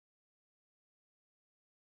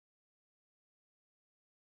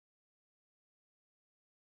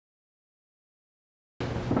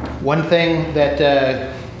One thing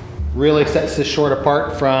that really sets this short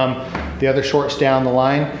apart from the other shorts down the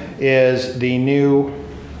line is the new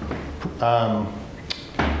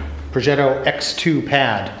Progetto X2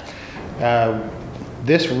 pad.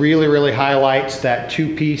 This really highlights that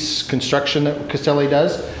two-piece construction that Castelli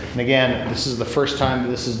does. And again, this is the first time that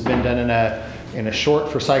this has been done in a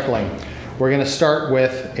short for cycling. We're going to start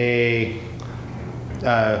with the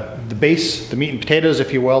base, the meat and potatoes,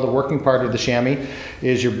 if you will, the working part of the chamois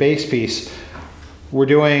is your base piece. We're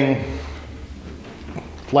doing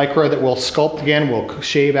Lycra that we'll sculpt again. We'll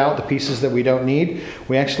shave out the pieces that we don't need.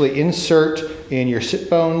 We actually insert in your sit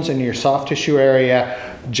bones and your soft tissue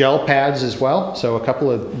area gel pads as well. So a couple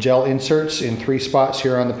of gel inserts in 3 spots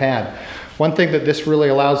here on the pad. One thing that this really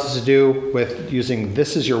allows us to do with using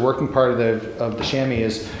this as your working part of the chamois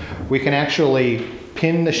is we can actually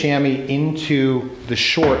pin the chamois into the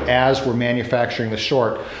short as we're manufacturing the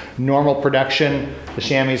short. Normal production, the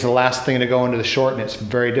chamois is the last thing to go into the short, and it's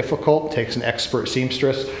very difficult. It takes an expert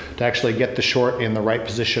seamstress to actually get the short in the right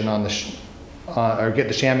position on the or get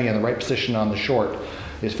the chamois in the right position on the short.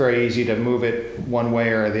 It's very easy to move it one way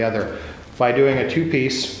or the other. By doing a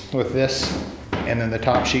two-piece with this and then the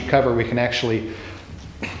top sheet cover, we can actually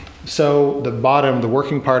sew the bottom, the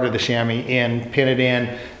working part of the chamois in, pin it in,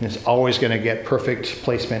 and it's always going to get perfect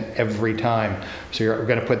placement every time. So you're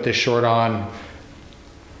going to put this short on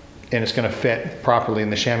and it's going to fit properly,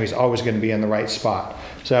 and the chamois is always going to be in the right spot.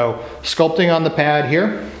 So sculpting on the pad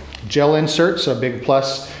here, gel inserts, a big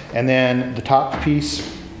plus, and then the top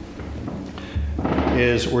piece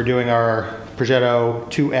is we're doing our Progetto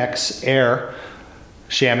 2X Air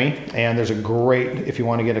chamois, and there's a great, if you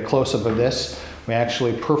want to get a close-up of this, we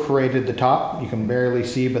actually perforated the top. You can barely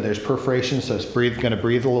see, but there's perforation, so it's going to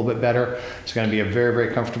breathe a little bit better. It's going to be a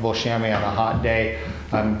very comfortable chamois on a hot day.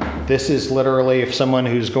 This is literally if someone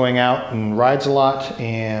who's going out and rides a lot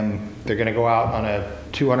and they're going to go out on a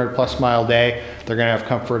 200+ mile day, they're going to have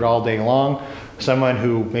comfort all day long. Someone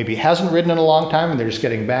who maybe hasn't ridden in a long time and they're just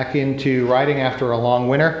getting back into riding after a long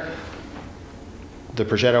winter, the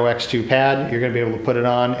Progetto X2 pad, you're going to be able to put it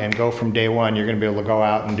on and go from day one. You're going to be able to go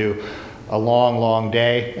out and do a long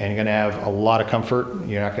day, and you're going to have a lot of comfort.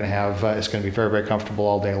 You're not going to have, it's going to be very comfortable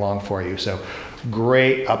all day long for you. So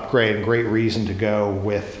great upgrade and great reason to go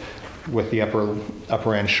with the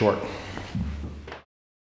upper end short.